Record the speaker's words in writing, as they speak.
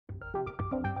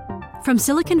From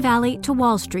Silicon Valley to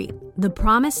Wall Street, the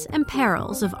promise and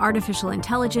perils of artificial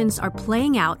intelligence are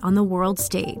playing out on the world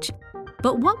stage.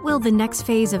 But what will the next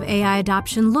phase of AI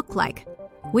adoption look like?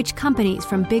 Which companies,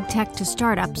 from big tech to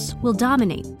startups, will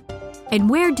dominate? And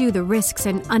where do the risks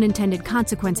and unintended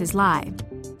consequences lie?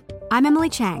 I'm Emily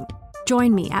Chang.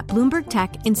 Join me at Bloomberg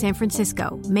Tech in San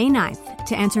Francisco, May 9th,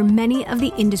 to answer many of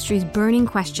the industry's burning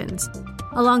questions,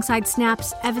 alongside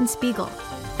Snap's Evan Spiegel,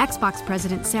 Xbox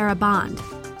President Sarah Bond,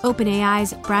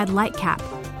 OpenAI's Brad Lightcap,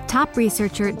 top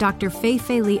researcher Dr.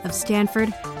 Fei Li of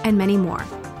Stanford, and many more.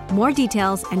 More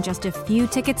details and just a few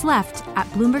tickets left at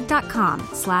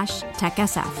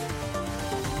Bloomberg.com/TechSF.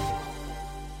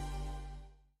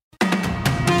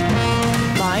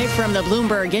 Live from the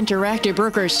Bloomberg Interactive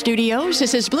Brokers studios,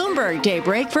 this is Bloomberg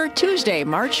Daybreak for Tuesday,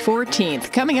 March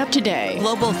 14th. Coming up today,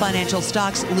 global financial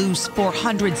stocks lose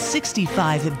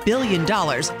 $465 billion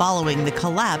following the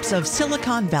collapse of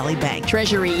Silicon Valley Bank.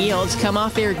 Treasury yields come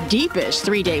off their deepest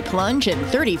three-day plunge in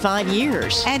 35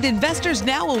 years. And investors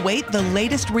now await the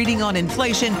latest reading on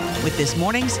inflation with this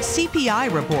morning's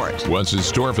CPI report. What's in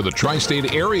store for the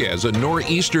tri-state area as a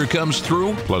nor'easter comes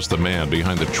through? Plus, the man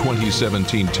behind the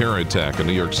 2017 terror attack in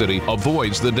New York City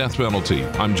avoids the death penalty.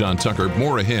 I'm John Tucker.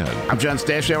 More ahead. I'm John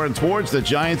Stashower in sports. The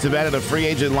Giants have added a free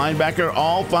agent linebacker.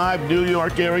 All 5 New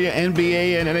York area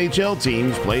NBA and NHL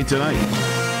teams play tonight.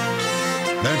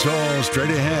 That's all straight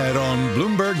ahead on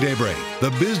Bloomberg Daybreak.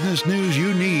 The business news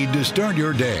you need to start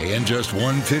your day in just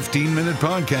one 15-minute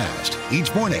podcast.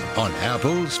 Each morning on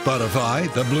Apple, Spotify,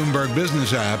 the Bloomberg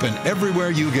Business app, and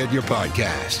everywhere you get your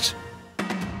podcasts.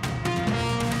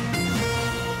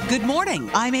 Good morning.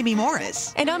 I'm Amy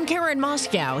Morris. And I'm Karen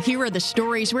Moscow. Here are the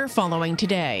stories we're following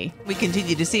today. We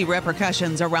continue to see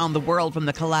repercussions around the world from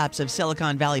the collapse of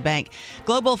Silicon Valley Bank.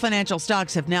 Global financial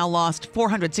stocks have now lost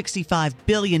 $465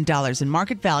 billion in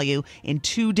market value in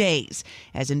 2 days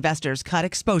as investors cut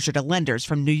exposure to lenders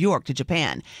from New York to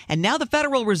Japan. And now the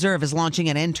Federal Reserve is launching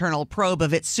an internal probe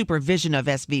of its supervision of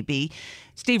SVB.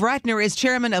 Steve Ratner is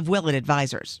chairman of Willett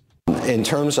Advisors. In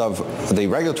terms of the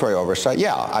regulatory oversight,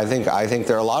 yeah, I think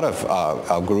there are a lot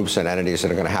of groups and entities that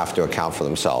are going to have to account for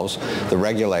themselves. The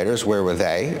regulators, where were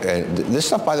they? And this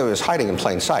stuff, by the way, is hiding in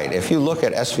plain sight. If you look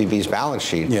at SVB's balance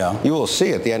sheet, you will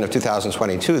see at the end of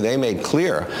 2022, they made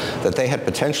clear that they had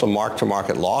potential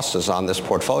mark-to-market losses on this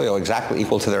portfolio exactly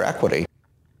equal to their equity.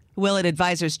 Willett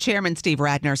Advisors Chairman Steve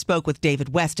Ratner spoke with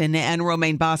David Weston and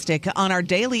Romaine Bostick on our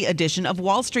daily edition of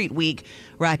Wall Street Week.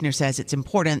 Ratner says it's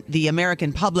important the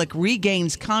American public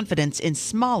regains confidence in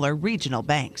smaller regional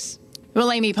banks.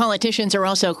 Well, Amy, politicians are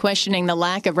also questioning the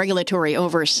lack of regulatory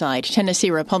oversight.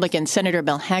 Tennessee Republican Senator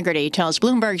Bill Hagerty tells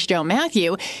Bloomberg's Joe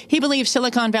Matthew he believes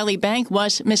Silicon Valley Bank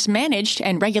was mismanaged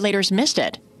and regulators missed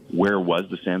it. Where was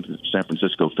the San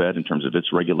Francisco Fed in terms of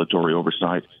its regulatory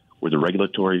oversight? Were the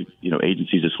regulatory,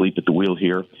 agencies asleep at the wheel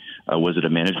here? Was it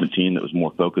a management team that was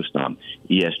more focused on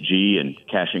ESG and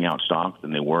cashing out stocks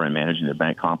than they were in managing their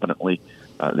bank competently?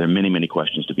 There are many, many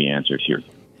questions to be answered here.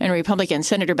 And Republican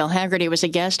Senator Bill Hagerty was a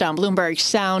guest on Bloomberg's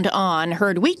Sound On,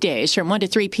 heard weekdays from 1 to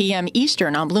 3 p.m.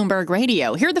 Eastern on Bloomberg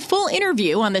Radio. Hear the full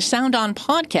interview on the Sound On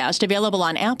podcast, available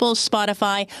on Apple,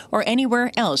 Spotify, or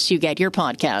anywhere else you get your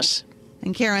podcasts.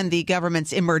 And Karen, the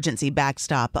government's emergency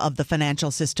backstop of the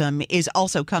financial system is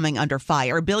also coming under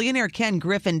fire. Billionaire Ken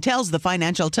Griffin tells the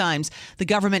Financial Times the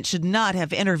government should not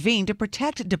have intervened to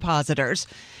protect depositors.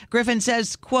 Griffin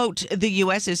says, quote, the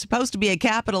U.S. is supposed to be a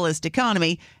capitalist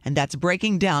economy, and that's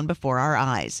breaking down before our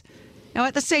eyes. Now,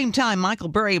 at the same time, Michael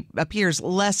Burry appears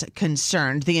less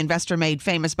concerned. The investor made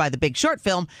famous by The Big Short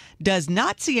film does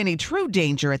not see any true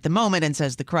danger at the moment and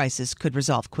says the crisis could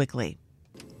resolve quickly.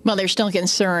 Well, there's still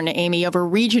concern, Amy, over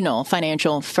regional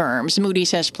financial firms. Moody's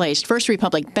has placed First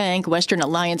Republic Bank, Western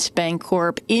Alliance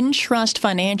Bancorp, Intrust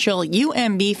Financial,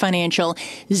 UMB Financial,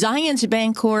 Zions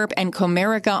Bancorp, and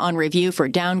Comerica on review for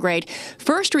downgrade.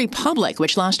 First Republic,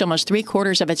 which lost almost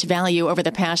 3/4 of its value over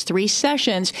the past 3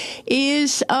 sessions,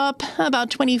 is up about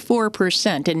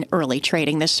 24% in early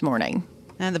trading this morning.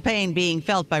 And the pain being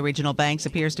felt by regional banks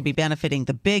appears to be benefiting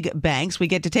the big banks. We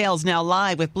get details now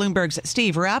live with Bloomberg's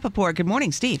Steve Rappaport. Good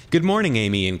morning, Steve. Good morning,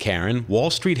 Amy and Karen. Wall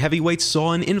Street heavyweights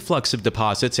saw an influx of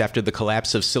deposits after the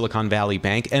collapse of Silicon Valley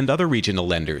Bank and other regional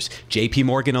lenders. J.P.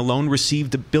 Morgan alone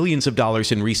received billions of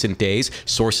dollars in recent days.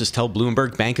 Sources tell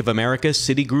Bloomberg Bank of America,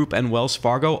 Citigroup, and Wells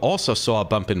Fargo also saw a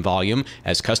bump in volume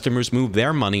as customers moved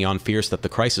their money on fears that the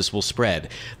crisis will spread.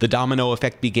 The domino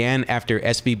effect began after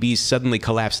SVB suddenly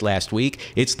collapsed last week.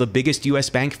 It's the biggest U.S.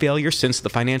 bank failure since the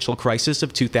financial crisis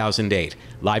of 2008.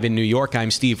 Live in New York,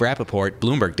 I'm Steve Rappaport,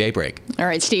 Bloomberg Daybreak. All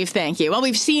right, Steve, thank you. Well,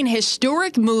 we've seen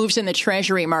historic moves in the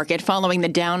Treasury market following the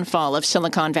downfall of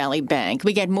Silicon Valley Bank.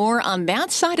 We get more on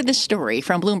that side of the story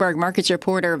from Bloomberg Markets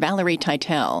reporter Valerie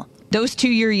Teitel. Those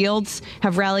 2-year yields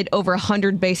have rallied over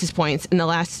 100 basis points in the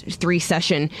last 3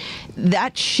 sessions.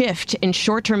 That shift in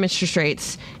short-term interest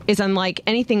rates is unlike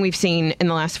anything we've seen in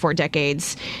the last 4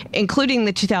 decades, including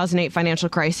the 2008 financial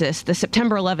crisis, the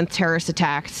September 11th terrorist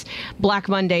attacks, Black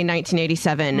Monday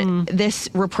 1987. This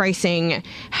repricing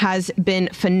has been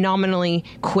phenomenally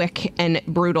quick and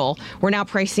brutal. We're now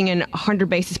pricing in 100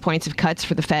 basis points of cuts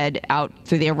for the Fed out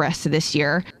through the rest of this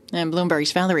year. And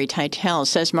Bloomberg's Valerie Teitel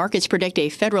says markets predict a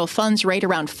federal funds rate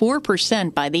around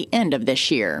 4% by the end of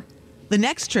this year. The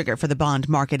next trigger for the bond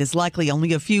market is likely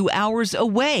only a few hours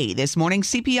away. This morning's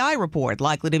CPI report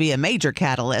likely to be a major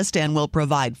catalyst and will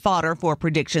provide fodder for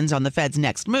predictions on the Fed's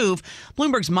next move.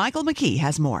 Bloomberg's Michael McKee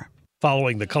has more.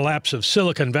 Following the collapse of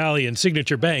Silicon Valley and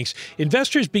Signature banks,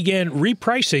 investors began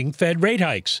repricing Fed rate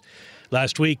hikes.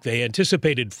 Last week, they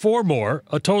anticipated 4 more,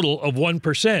 a total of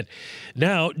 1%.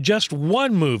 Now, just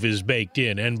one move is baked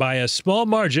in, and by a small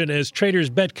margin, as traders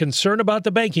bet concern about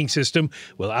the banking system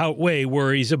will outweigh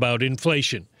worries about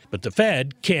inflation. But the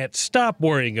Fed can't stop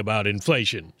worrying about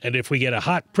inflation. And if we get a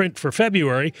hot print for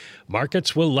February,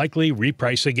 markets will likely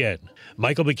reprice again.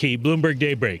 Michael McKee, Bloomberg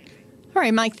Daybreak. All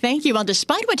right, Mike, thank you. Well,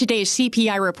 despite what today's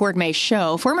CPI report may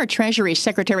show, former Treasury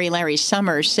Secretary Larry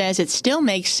Summers says it still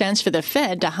makes sense for the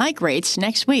Fed to hike rates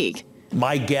next week.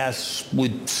 My guess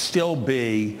would still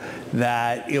be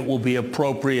that it will be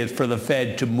appropriate for the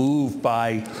Fed to move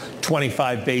by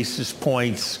 25 basis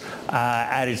points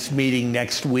at its meeting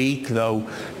next week, though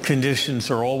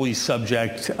conditions are always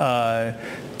subject to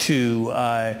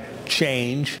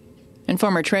change. And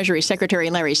former Treasury Secretary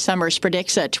Larry Summers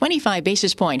predicts a 25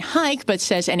 basis point hike, but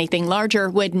says anything larger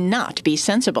would not be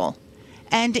sensible.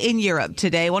 And in Europe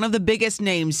today, one of the biggest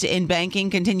names in banking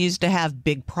continues to have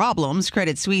big problems.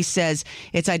 Credit Suisse says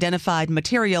it's identified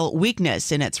material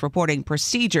weakness in its reporting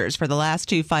procedures for the last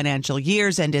 2 financial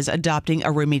years and is adopting a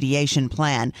remediation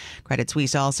plan. Credit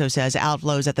Suisse also says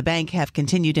outflows at the bank have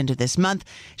continued into this month.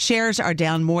 Shares are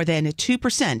down more than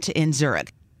 2% in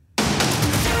Zurich.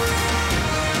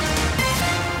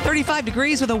 35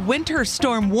 degrees with a winter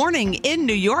storm warning in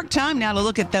New York. Time now to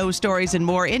look at those stories and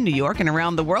more in New York and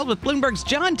around the world with Bloomberg's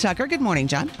John Tucker. Good morning,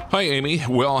 John. Hi, Amy.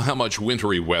 Well, how much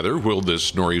wintry weather will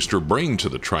this nor'easter bring to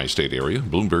the tri-state area?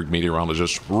 Bloomberg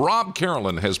meteorologist Rob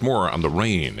Carolyn has more on the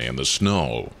rain and the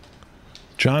snow.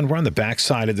 John, we're on the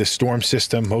backside of this storm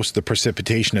system. Most of the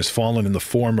precipitation has fallen in the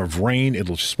form of rain.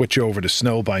 It'll switch over to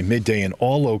snow by midday in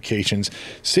all locations.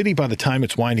 City, by the time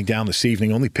it's winding down this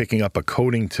evening, only picking up a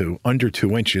coating to under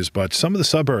 2 inches. But some of the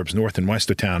suburbs north and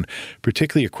west of town,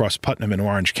 particularly across Putnam and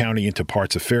Orange County into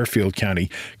parts of Fairfield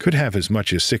County, could have as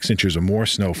much as 6 inches or more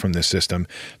snow from this system.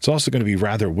 It's also going to be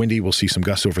rather windy. We'll see some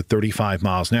gusts over 35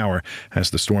 miles an hour as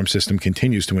the storm system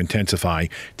continues to intensify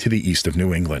to the east of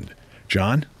New England.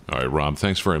 John? All right, Rob,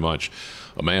 thanks very much.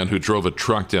 A man who drove a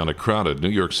truck down a crowded New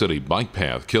York City bike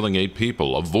path, killing 8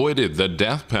 people, avoided the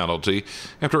death penalty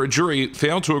after a jury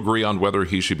failed to agree on whether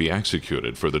he should be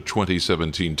executed for the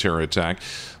 2017 terror attack.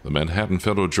 The Manhattan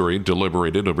federal jury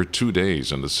deliberated over 2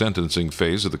 days in the sentencing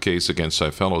phase of the case against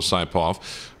Saifullah Saipov,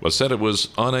 but said it was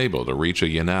unable to reach a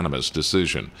unanimous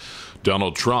decision.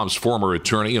 Donald Trump's former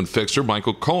attorney and fixer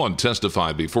Michael Cohen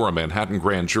testified before a Manhattan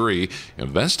grand jury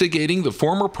investigating the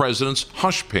former president's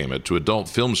hush payment to adult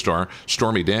film star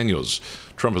Stormy Daniels.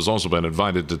 Trump has also been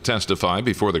invited to testify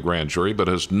before the grand jury, but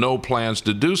has no plans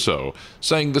to do so,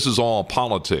 saying this is all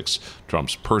politics.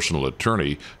 Trump's personal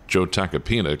attorney, Joe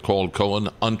Tacopina, called Cohen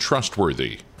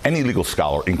untrustworthy. Any legal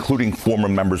scholar, including former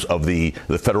members of the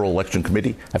Federal Election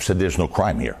Committee, have said there's no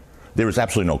crime here. There is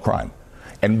absolutely no crime.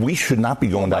 And we should not be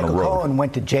going down a road. Michael Cohen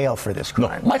went to jail for this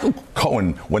crime. No, Michael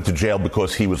Cohen went to jail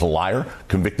because he was a liar,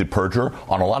 convicted perjurer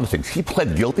on a lot of things. He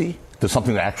pled guilty to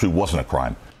something that actually wasn't a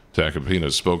crime.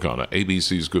 Tacopina spoke on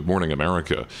ABC's Good Morning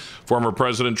America. Former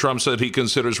President Trump said he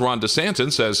considers Ron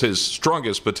DeSantis as his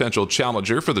strongest potential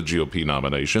challenger for the GOP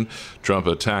nomination. Trump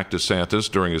attacked DeSantis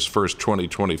during his first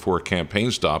 2024 campaign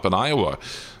stop in Iowa.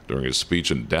 During his speech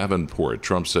in Davenport,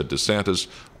 Trump said DeSantis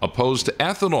opposed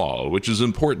ethanol, which is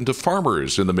important to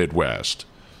farmers in the Midwest.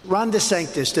 Ron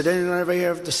DeSantis, did anyone ever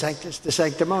hear of DeSantis? The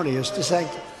sanctimonious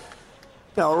DeSantis.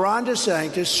 No, Ron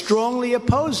DeSantis strongly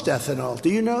opposed ethanol. Do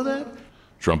you know that?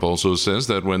 Trump also says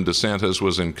that when DeSantis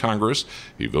was in Congress,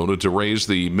 he voted to raise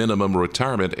the minimum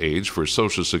retirement age for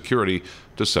Social Security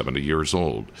to 70 years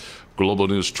old. Global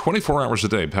news 24 hours a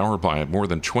day, powered by more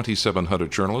than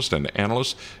 2,700 journalists and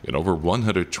analysts in over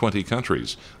 120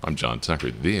 countries. I'm John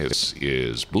Tucker. This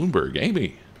is Bloomberg.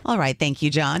 Amy. All right. Thank you,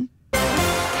 John.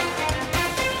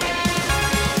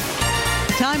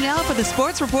 Time now for the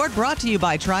Sports Report, brought to you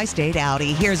by Tri-State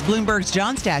Audi. Here's Bloomberg's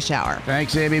John Stashower.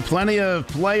 Thanks, Amy. Plenty of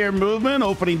player movement,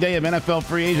 opening day of NFL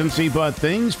free agency, but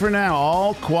things for now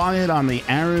all quiet on the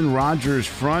Aaron Rodgers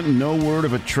front. No word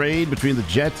of a trade between the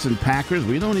Jets and Packers.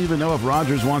 We don't even know if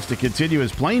Rodgers wants to continue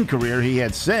his playing career. He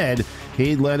had said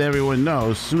he'd let everyone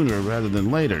know sooner rather than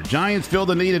later. Giants filled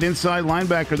the need at inside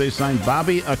linebacker. They signed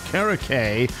Bobby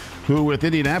Okereke, who with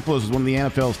Indianapolis is one of the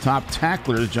NFL's top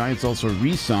tacklers. Giants also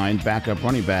re-signed backup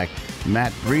running back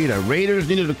Matt Breida. Raiders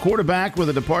needed a quarterback with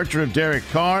the departure of Derek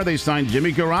Carr. They signed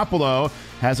Jimmy Garoppolo,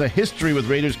 has a history with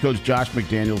Raiders coach Josh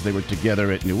McDaniels. They were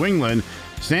together at New England.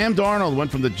 Sam Darnold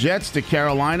went from the Jets to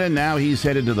Carolina. Now he's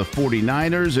headed to the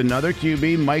 49ers. Another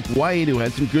QB, Mike White, who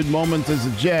had some good moments as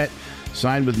a Jet,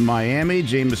 signed with Miami.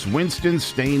 Jameis Winston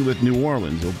staying with New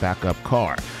Orleans. He'll back up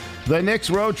Carr. The Knicks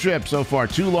road trip so far,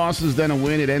 2 losses, then a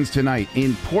win. It ends tonight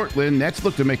in Portland. Nets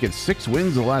look to make it 6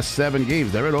 wins the last 7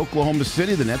 games. They're at Oklahoma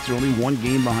City. The Nets are only 1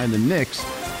 game behind the Knicks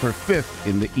for 5th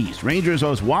in the East. Rangers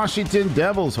host Washington.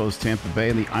 Devils host Tampa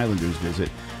Bay, and the Islanders visit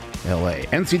L.A.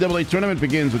 NCAA tournament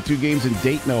begins with 2 games in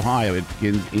Dayton, Ohio. It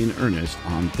begins in earnest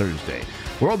on Thursday.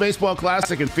 World Baseball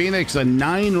Classic in Phoenix, a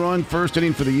 9-run first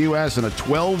inning for the U.S. and a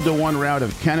 12-1 rout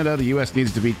of Canada. The U.S.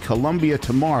 needs to beat Colombia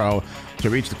tomorrow to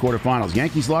reach the quarterfinals.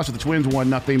 Yankees lost to the Twins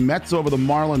 1-0. Mets over the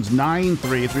Marlins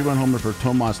 9-3. 3-run homer for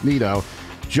Tomas Nido.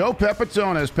 Joe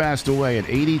Pepitone has passed away at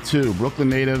 82. Brooklyn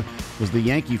native, was the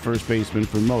Yankee first baseman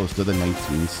for most of the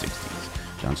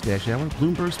 1960s. John Stashower,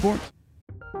 Bloomberg Sports.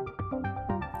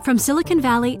 From Silicon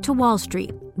Valley to Wall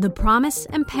Street, the promise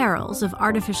and perils of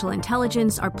artificial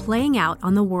intelligence are playing out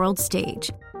on the world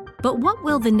stage. But what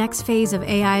will the next phase of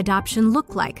AI adoption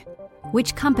look like?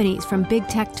 Which companies, from big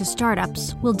tech to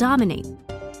startups, will dominate?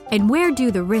 And where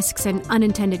do the risks and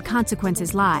unintended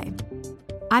consequences lie?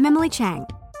 I'm Emily Chang.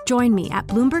 Join me at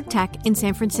Bloomberg Tech in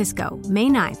San Francisco, May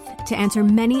 9th, to answer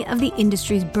many of the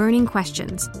industry's burning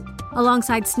questions,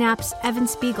 alongside Snap's Evan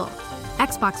Spiegel,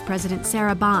 Xbox President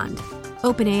Sarah Bond,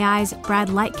 OpenAI's Brad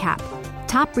Lightcap,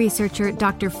 top researcher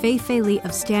Dr. Fei Li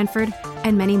of Stanford,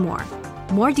 and many more.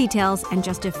 More details and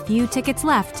just a few tickets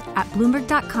left at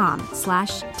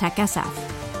Bloomberg.com/TechSF.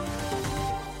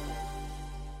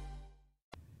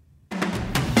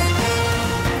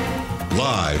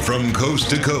 Live from coast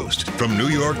to coast, from New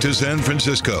York to San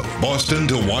Francisco, Boston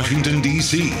to Washington,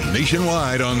 D.C.,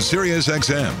 nationwide on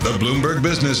SiriusXM, the Bloomberg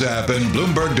Business app, and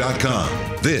Bloomberg.com.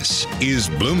 This is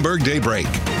Bloomberg Daybreak.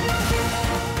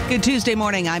 Good Tuesday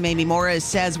morning. I'm Amy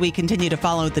Morris. As we continue to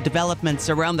follow the developments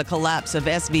around the collapse of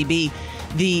SVB,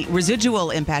 the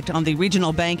residual impact on the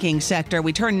regional banking sector,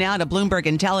 we turn now to Bloomberg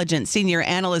Intelligence senior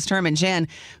analyst Herman Chen,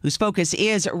 whose focus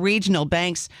is regional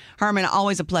banks. Herman,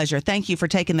 always a pleasure. Thank you for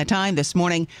taking the time this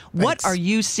morning. Thanks. What are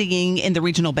you seeing in the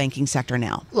regional banking sector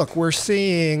now? Look, we're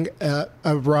seeing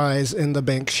a rise in the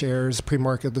bank shares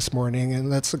pre-market this morning, and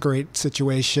that's a great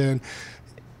situation.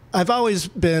 I've always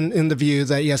been in the view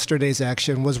that yesterday's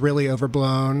action was really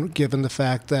overblown, given the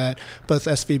fact that both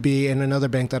SVB and another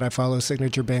bank that I follow,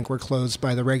 Signature Bank, were closed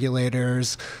by the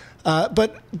regulators.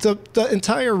 But the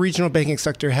entire regional banking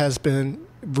sector has been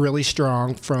really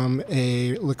strong from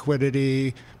a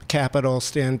liquidity capital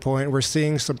standpoint. We're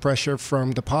seeing some pressure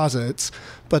from deposits,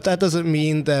 but that doesn't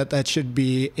mean that that should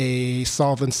be a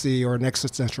solvency or an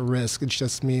existential risk. It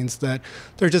just means that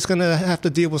they're just going to have to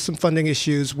deal with some funding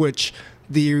issues, which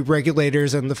the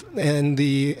regulators and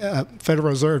the Federal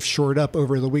Reserve shored up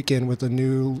over the weekend with a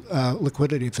new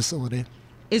liquidity facility.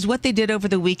 Is what they did over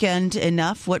the weekend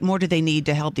enough? What more do they need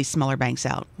to help these smaller banks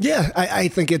out? Yeah, I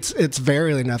think it's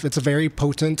very enough. It's a very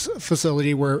potent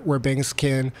facility where banks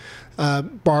can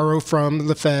borrow from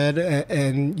the Fed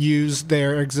and use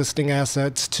their existing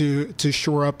assets to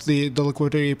shore up the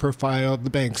liquidity profile of the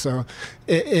bank. So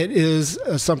it is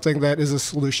something that is a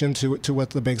solution to what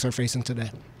the banks are facing today.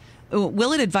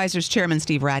 Willett Advisors Chairman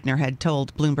Steve Ratner had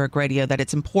told Bloomberg Radio that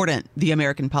it's important the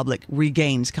American public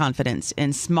regains confidence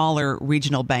in smaller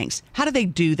regional banks. How do they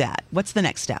do that? What's the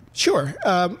next step? Sure.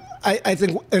 I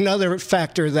think another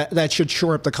factor that should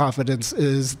shore up the confidence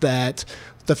is that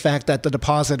the fact that the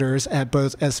depositors at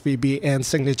both SVB and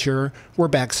Signature were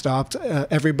backstopped.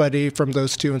 Everybody from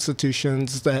those two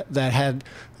institutions that had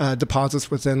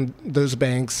deposits within those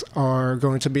banks are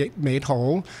going to be made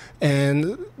whole.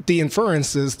 And the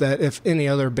inference is that if any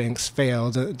other banks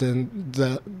failed, then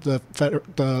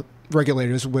the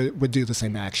regulators would do the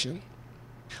same action.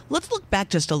 Let's look back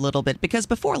just a little bit, because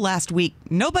before last week,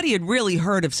 nobody had really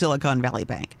heard of Silicon Valley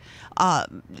Bank.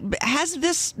 Has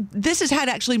this has had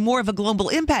actually more of a global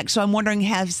impact? So I'm wondering,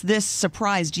 has this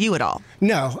surprised you at all?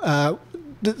 No.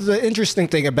 The interesting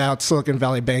thing about Silicon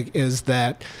Valley Bank is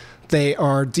that they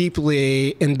are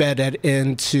deeply embedded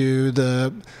into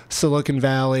the Silicon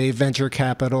Valley venture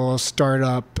capital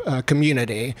startup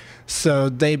community. So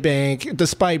they bank,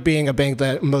 despite being a bank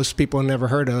that most people never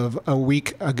heard of a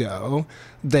week ago,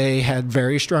 they had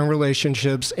very strong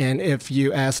relationships. And if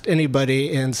you asked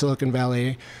anybody in Silicon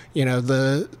Valley,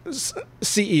 the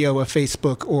CEO of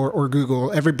Facebook or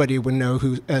Google, everybody would know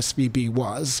who SVB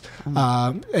was.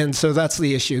 And so that's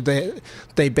the issue.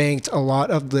 They banked a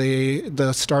lot of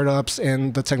the startups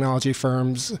and the technology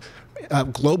firms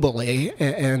globally,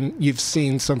 and you've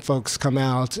seen some folks come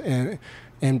out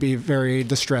and be very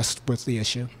distressed with the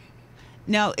issue.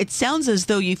 Now, it sounds as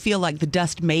though you feel like the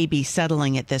dust may be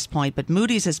settling at this point, but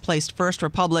Moody's has placed First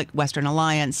Republic, Western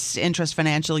Alliance, Interest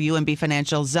Financial, UMB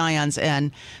Financial, Zions,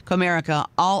 and Comerica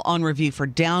all on review for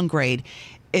downgrade.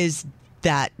 Is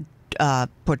that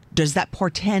does that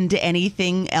portend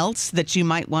anything else that you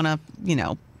might want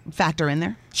to, factor in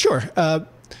there? Sure.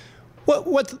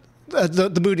 What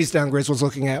the Moody's downgrades was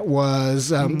looking at was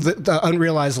the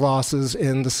unrealized losses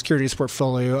in the securities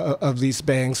portfolio of these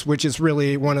banks, which is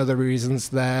really one of the reasons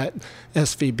that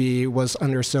SVB was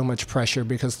under so much pressure,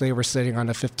 because they were sitting on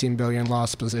a $15 billion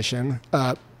loss position,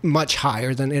 much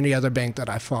higher than any other bank that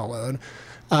I followed.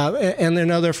 And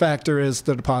another factor is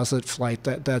the deposit flight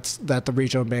that the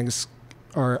regional banks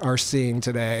are seeing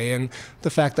today, and the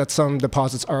fact that some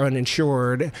deposits are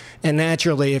uninsured. And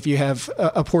naturally, if you have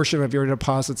a portion of your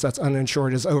deposits that's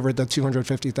uninsured is over the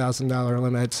 $250,000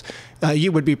 limits,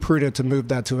 you would be prudent to move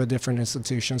that to a different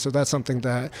institution. So that's something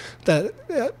that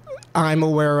I'm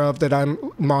aware of, that I'm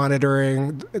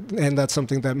monitoring, and that's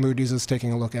something that Moody's is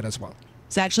taking a look at as well.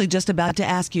 It's actually just about to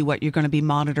ask you what you're going to be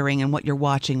monitoring and what you're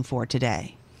watching for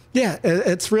today. Yeah,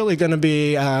 it's really going to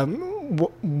be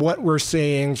what we're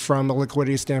seeing from a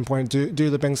liquidity standpoint. Do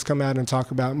the banks come out and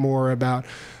talk about more about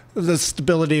the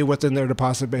stability within their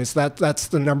deposit base? That's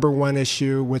the number one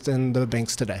issue within the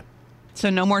banks today. So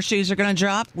no more shoes are going to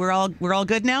drop? We're all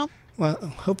good now? Well,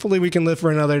 hopefully we can live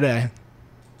for another day.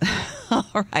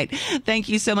 All right. Thank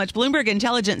you so much. Bloomberg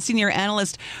Intelligence Senior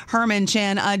Analyst Herman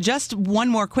Chan. Just one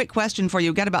more quick question for you.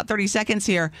 We've got about 30 seconds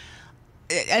here.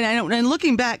 And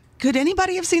looking back, could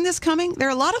anybody have seen this coming? There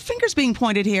are a lot of fingers being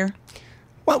pointed here.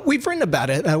 Well, we've written about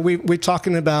it. We're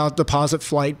talking about deposit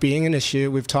flight being an issue.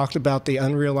 We've talked about the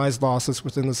unrealized losses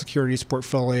within the securities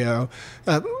portfolio.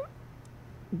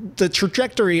 The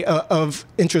trajectory of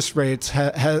interest rates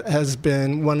has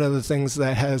been one of the things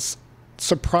that has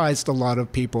surprised a lot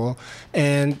of people.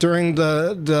 And during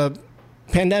the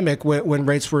pandemic, when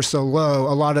rates were so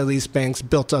low, a lot of these banks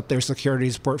built up their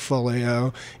securities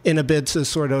portfolio in a bid to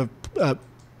sort of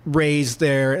raise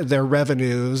their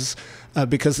revenues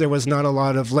because there was not a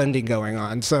lot of lending going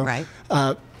on. So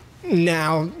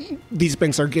now these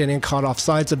banks are getting caught off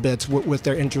sides a bit with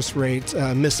their interest rate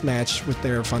mismatch with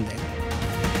their funding.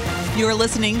 You're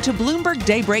listening to Bloomberg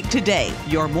Daybreak Today,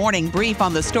 your morning brief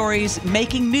on the stories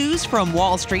making news from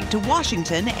Wall Street to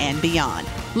Washington and beyond.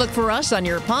 Look for us on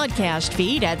your podcast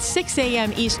feed at 6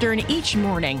 a.m. Eastern each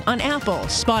morning on Apple,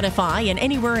 Spotify, and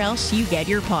anywhere else you get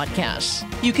your podcasts.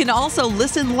 You can also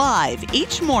listen live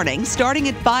each morning starting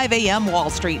at 5 a.m. Wall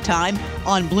Street time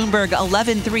on Bloomberg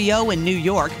 1130 in New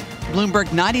York, Bloomberg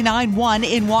 99.1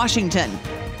 in Washington,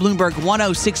 Bloomberg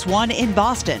 106.1 in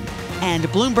Boston, and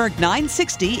Bloomberg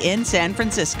 960 in San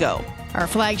Francisco. Our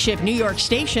flagship New York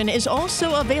station is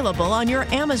also available on your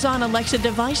Amazon Alexa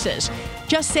devices.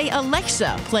 Just say,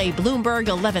 Alexa, play Bloomberg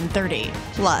 1130.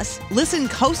 Plus, listen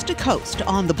coast to coast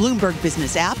on the Bloomberg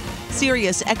Business app,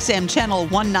 Sirius XM Channel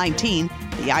 119,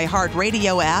 the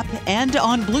iHeartRadio app, and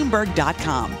on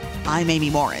Bloomberg.com. I'm Amy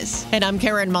Morris. And I'm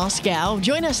Karen Moscow.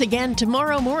 Join us again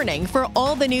tomorrow morning for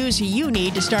all the news you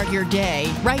need to start your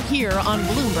day right here on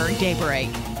Bloomberg Daybreak.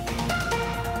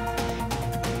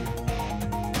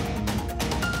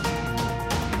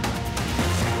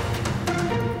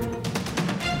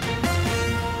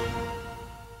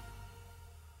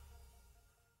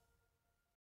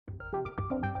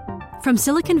 From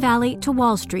Silicon Valley to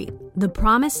Wall Street, the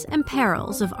promise and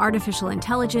perils of artificial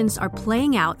intelligence are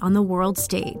playing out on the world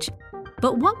stage.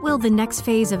 But what will the next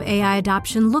phase of AI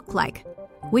adoption look like?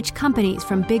 Which companies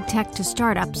from big tech to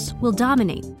startups will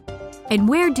dominate? And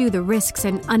where do the risks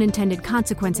and unintended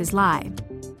consequences lie?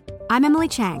 I'm Emily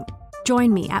Chang.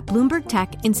 Join me at Bloomberg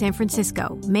Tech in San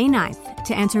Francisco, May 9th,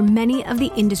 to answer many of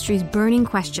the industry's burning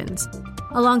questions,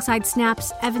 alongside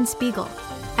Snap's Evan Spiegel,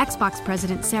 Xbox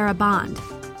President Sarah Bond,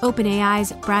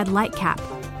 OpenAI's Brad Lightcap,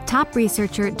 top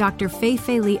researcher Dr.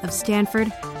 Fei-Fei Li of Stanford,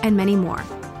 and many more.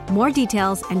 More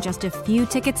details and just a few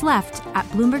tickets left at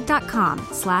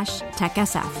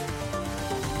Bloomberg.com/TechSF.